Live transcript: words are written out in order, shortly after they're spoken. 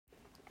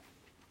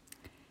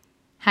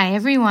Hi,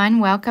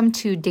 everyone. Welcome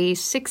to day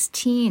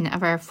 16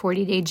 of our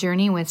 40-day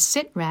journey with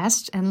Sit,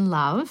 Rest, and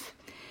Love.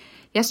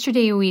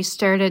 Yesterday, we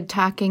started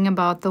talking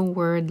about the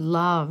word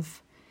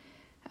love,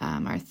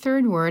 our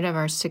third word of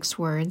our 6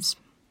 words.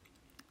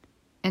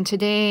 And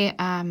today,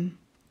 I'd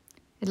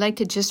like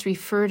to just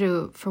refer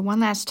to, for one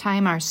last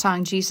time, our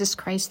song, Jesus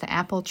Christ, the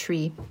Apple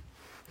Tree.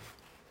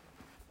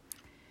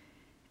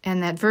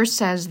 And that verse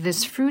says,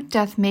 "This fruit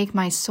doth make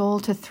my soul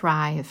to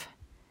thrive.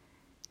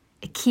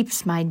 It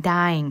keeps my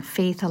dying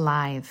faith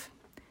alive,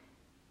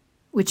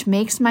 which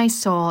makes my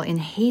soul in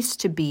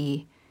haste to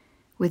be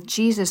with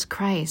Jesus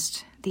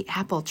Christ, the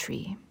apple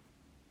tree."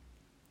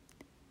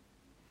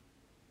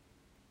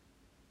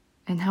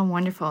 And how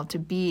wonderful to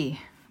be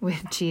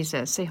with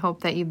Jesus. I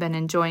hope that you've been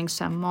enjoying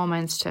some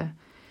moments to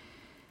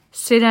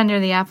sit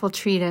under the apple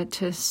tree,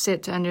 to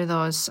sit under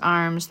those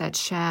arms, that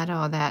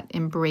shadow, that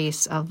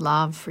embrace of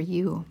love for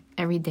you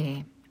every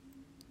day.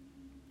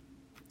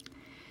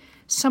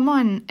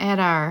 Someone at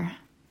our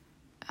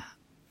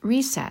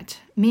Reset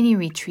mini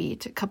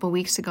retreat a couple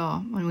weeks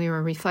ago, when we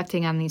were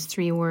reflecting on these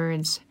 3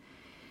 words,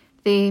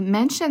 they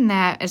mentioned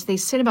that as they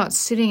sit about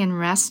sitting and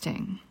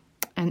resting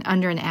and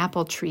under an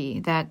apple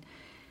tree, that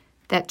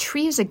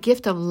tree is a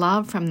gift of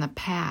love from the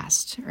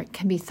past, or it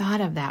can be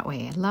thought of that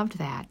way. I loved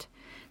that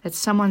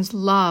someone's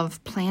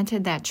love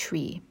planted that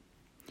tree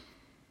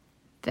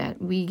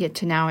that we get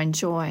to now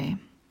enjoy.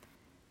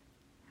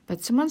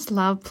 But someone's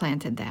love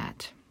planted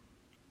that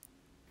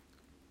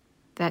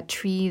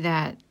tree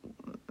that,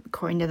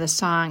 according to the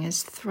song,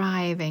 is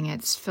thriving.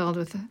 It's filled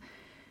with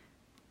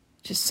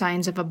just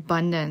signs of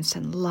abundance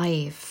and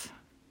life.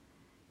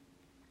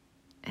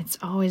 It's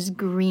always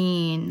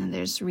green.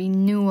 There's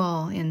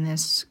renewal in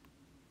this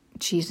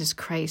Jesus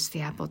Christ, the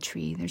apple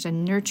tree. There's a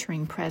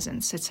nurturing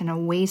presence. It's an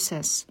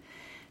oasis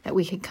that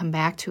we can come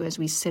back to as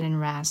we sit and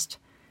rest.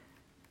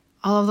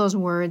 All of those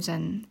words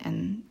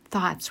and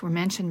thoughts were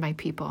mentioned by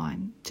people. I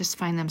just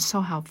find them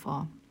so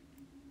helpful.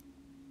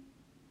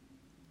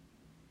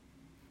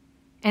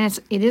 And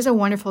it is a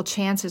wonderful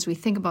chance as we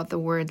think about the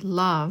word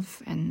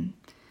love and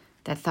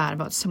that thought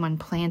about someone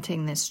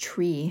planting this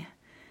tree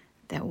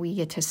that we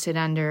get to sit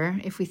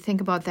under. If we think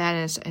about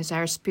that as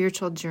our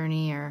spiritual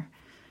journey or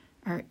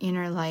our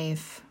inner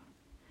life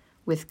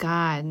with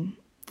God,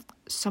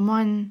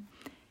 someone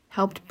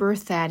helped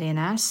birth that in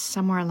us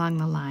somewhere along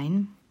the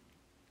line.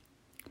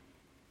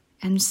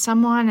 And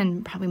someone,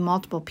 and probably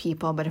multiple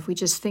people, but if we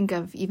just think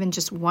of even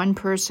just one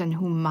person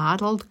who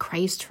modeled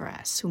Christ for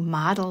us, who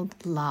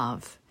modeled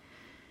love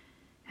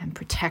and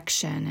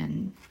protection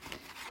and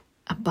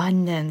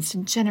abundance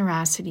and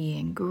generosity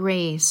and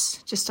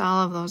grace, just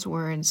all of those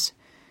words.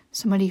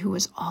 Somebody who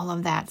was all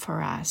of that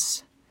for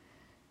us.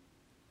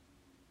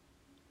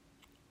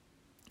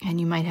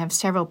 And you might have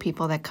several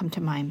people that come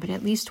to mind, but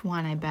at least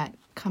one, I bet,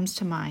 comes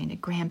to mind, a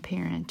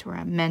grandparent or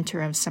a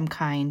mentor of some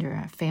kind or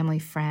a family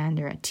friend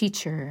or a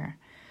teacher.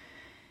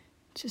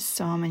 Just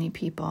so many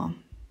people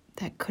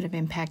that could have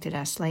impacted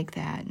us like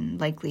that, and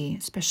likely,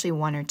 especially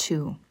 1 or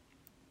 2.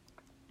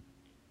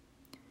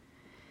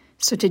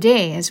 So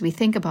today, as we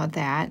think about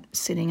that,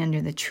 sitting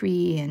under the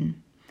tree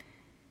and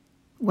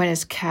what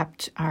has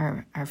kept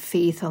our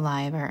faith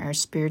alive, our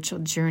spiritual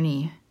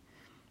journey,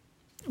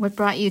 what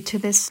brought you to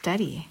this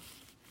study?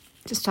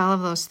 Just all of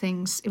those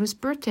things. It was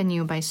birthed in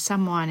you by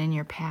someone in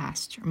your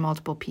past or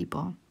multiple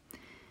people.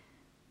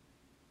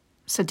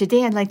 So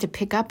today I'd like to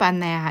pick up on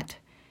that,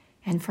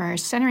 and for our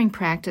centering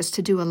practice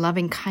to do a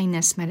loving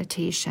kindness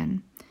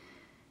meditation,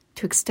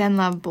 to extend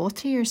love both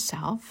to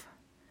yourself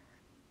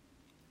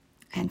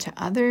and to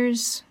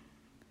others,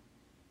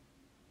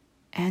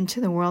 and to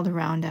the world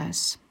around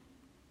us,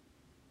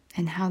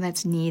 and how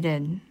that's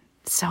needed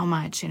so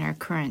much in our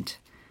current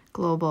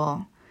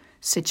global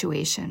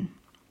situation.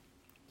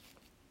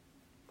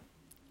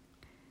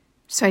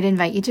 So I'd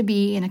invite you to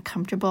be in a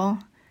comfortable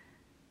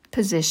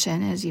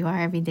position as you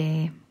are every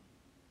day.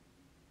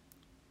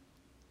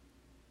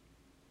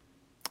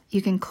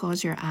 You can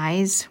close your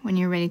eyes when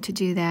you're ready to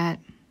do that.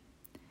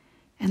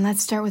 And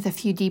let's start with a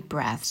few deep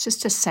breaths,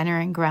 just to center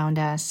and ground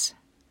us.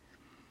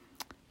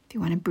 If you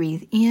want to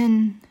breathe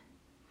in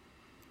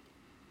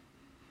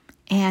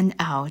and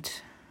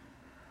out,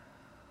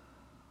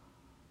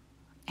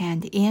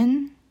 and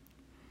in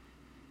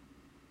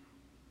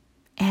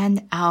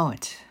and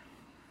out.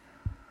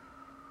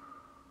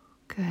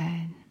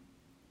 Good.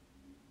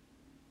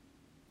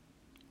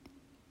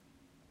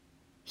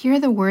 Here are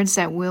the words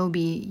that we'll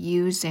be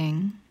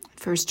using,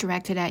 first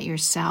directed at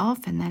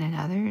yourself and then at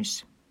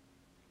others.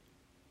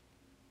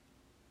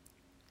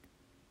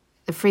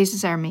 The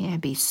phrases are, may I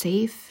be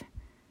safe,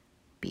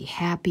 be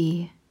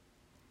happy,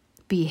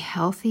 be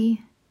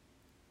healthy,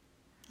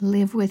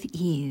 live with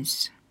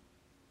ease.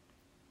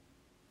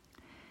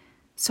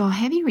 So I'll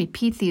have you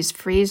repeat these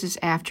phrases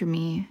after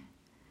me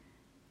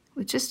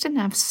with just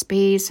enough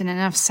space and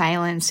enough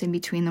silence in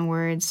between the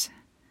words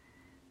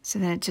so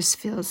that it just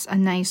feels a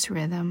nice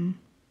rhythm.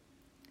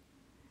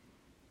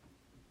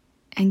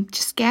 And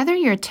just gather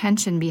your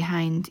attention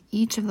behind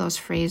each of those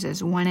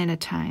phrases one at a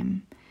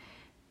time.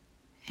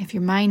 If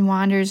your mind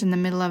wanders in the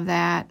middle of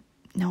that,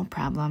 no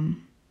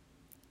problem.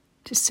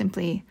 Just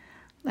simply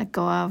let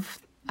go of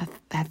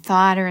that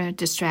thought or a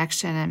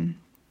distraction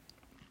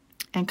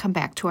and come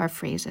back to our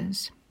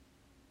phrases.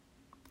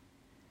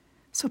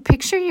 So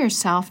picture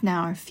yourself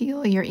now, or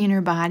feel your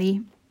inner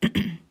body.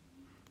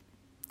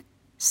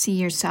 See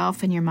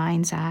yourself in your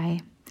mind's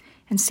eye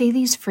and say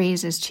these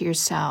phrases to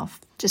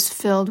yourself, just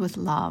filled with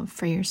love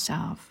for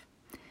yourself.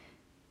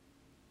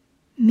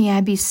 May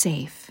I be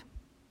safe.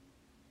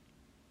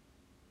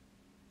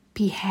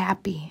 Be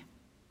happy.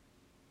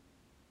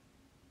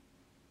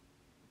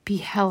 Be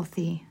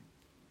healthy.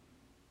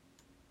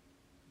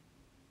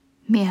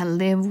 May I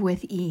live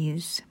with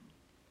ease.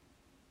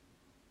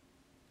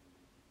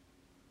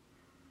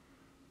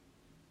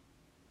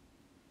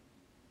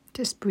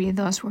 Just breathe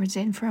those words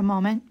in for a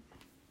moment.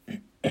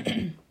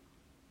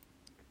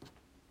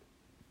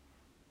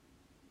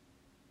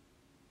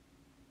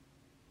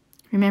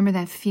 Remember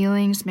that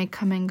feelings may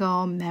come and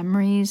go,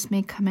 memories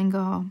may come and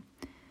go.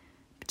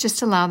 But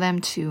just allow them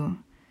to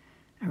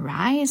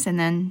arise and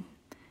then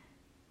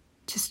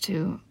just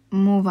to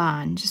move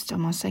on, just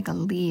almost like a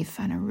leaf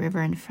on a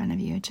river in front of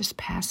you. It just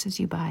passes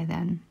you by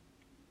then.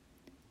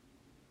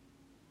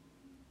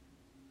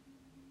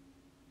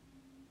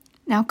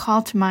 Now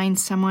call to mind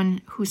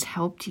someone who's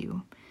helped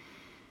you.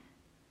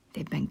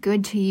 They've been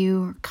good to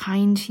you or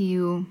kind to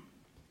you.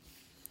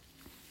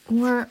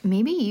 Or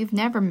maybe you've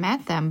never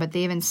met them, but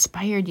they've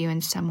inspired you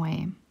in some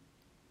way.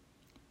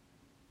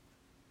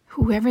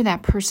 Whoever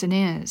that person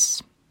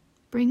is,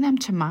 bring them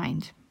to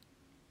mind.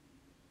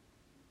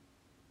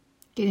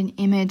 Get an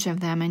image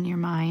of them in your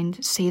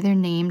mind. Say their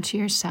name to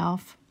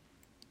yourself.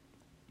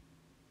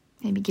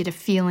 Maybe get a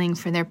feeling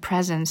for their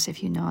presence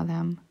if you know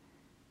them.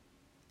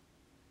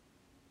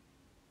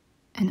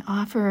 And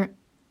offer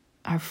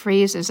our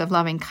phrases of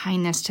loving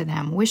kindness to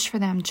them. Wish for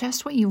them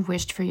just what you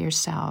wished for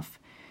yourself.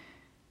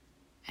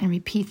 And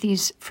repeat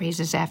these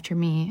phrases after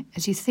me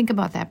as you think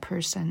about that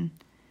person.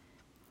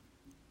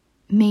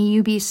 May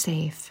you be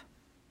safe.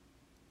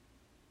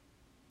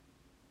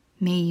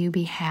 May you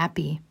be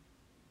happy.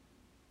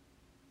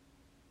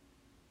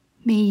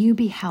 May you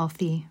be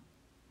healthy.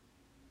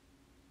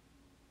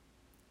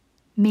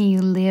 May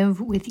you live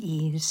with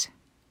ease.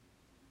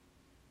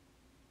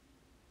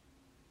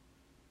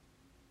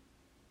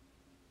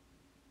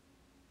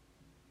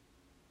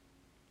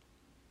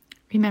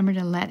 Remember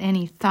to let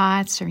any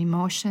thoughts or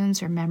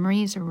emotions or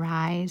memories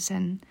arise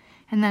and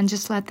then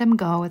just let them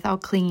go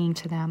without clinging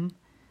to them.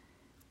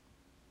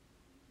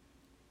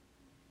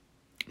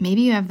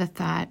 Maybe you have the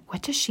thought,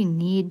 what does she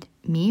need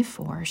me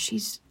for?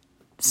 She's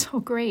so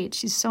great.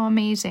 She's so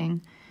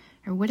amazing.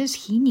 Or what does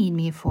he need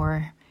me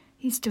for?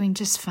 He's doing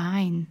just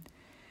fine.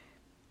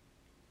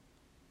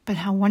 But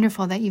how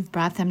wonderful that you've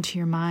brought them to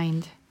your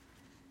mind.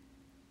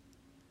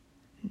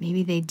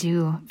 Maybe they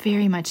do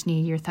very much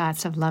need your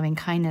thoughts of loving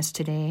kindness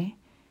today.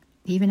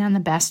 Even on the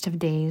best of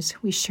days,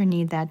 we sure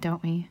need that,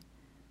 don't we?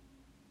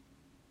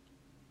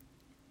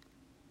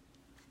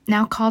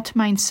 Now call to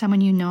mind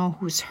someone you know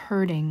who's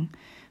hurting,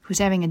 who's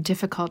having a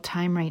difficult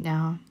time right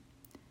now.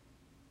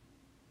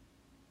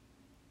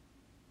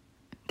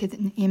 Get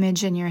an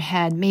image in your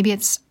head. Maybe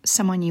it's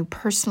someone you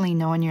personally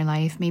know in your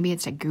life. Maybe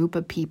it's a group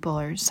of people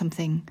or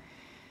something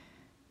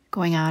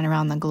going on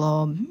around the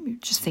globe. You're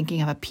just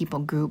thinking of a people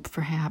group,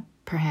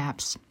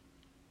 perhaps.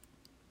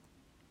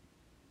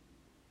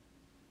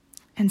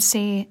 And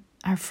say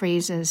our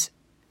phrases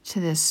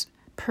to this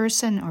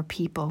person or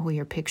people who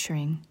you're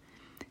picturing.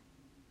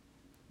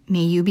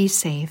 May you be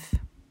safe.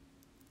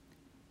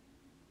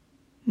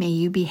 May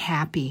you be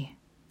happy.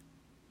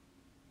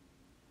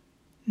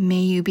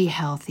 May you be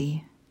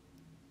healthy.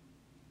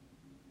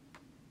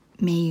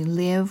 May you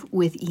live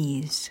with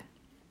ease.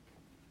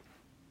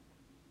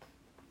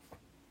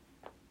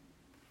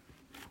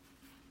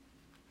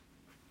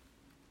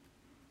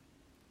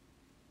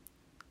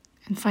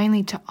 And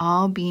finally, to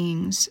all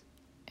beings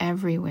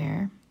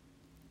everywhere,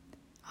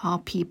 all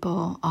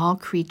people, all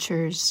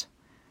creatures,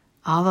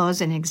 all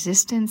those in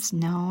existence,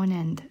 known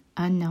and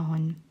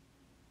unknown.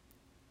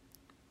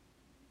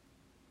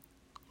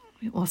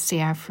 We will say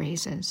our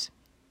phrases.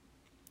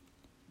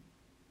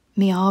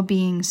 May all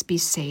beings be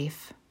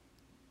safe.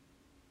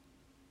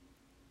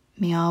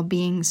 May all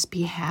beings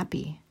be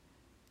happy.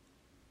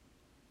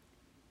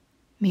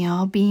 May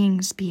all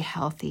beings be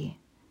healthy.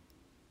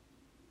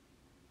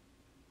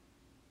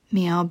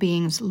 May all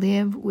beings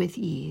live with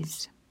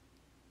ease.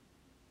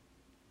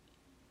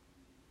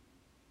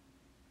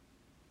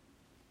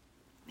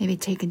 Maybe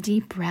take a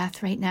deep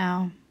breath right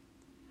now.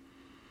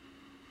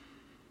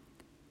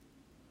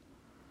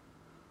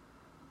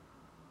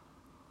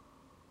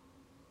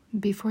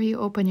 Before you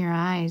open your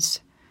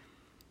eyes,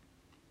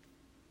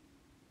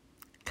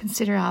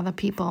 consider all the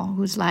people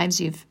whose lives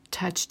you've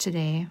touched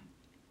today.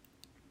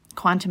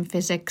 Quantum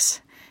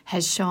physics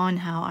has shown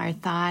how our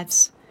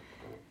thoughts,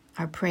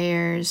 our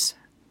prayers,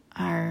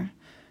 our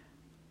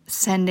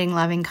sending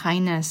loving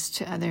kindness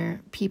to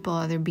other people,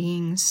 other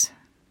beings,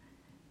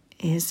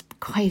 is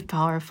quite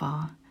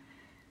powerful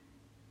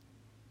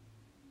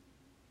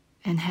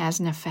and has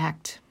an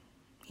effect,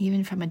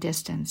 even from a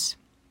distance.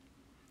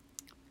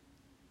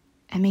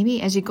 And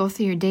maybe as you go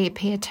through your day,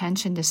 pay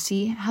attention to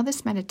see how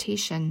this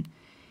meditation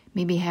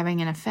may be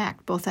having an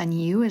effect both on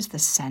you as the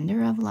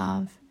sender of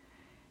love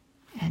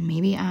and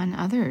maybe on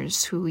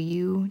others who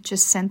you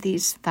just sent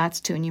these thoughts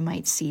to and you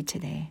might see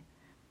today.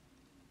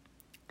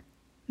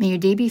 May your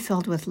day be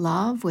filled with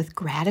love, with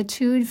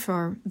gratitude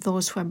for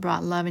those who have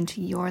brought love into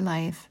your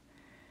life,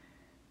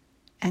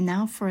 and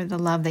now for the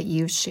love that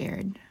you've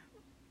shared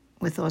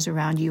with those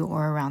around you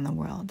or around the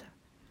world.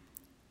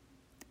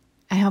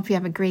 I hope you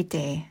have a great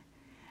day.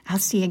 I'll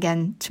see you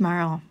again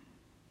tomorrow.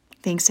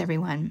 Thanks,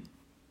 everyone.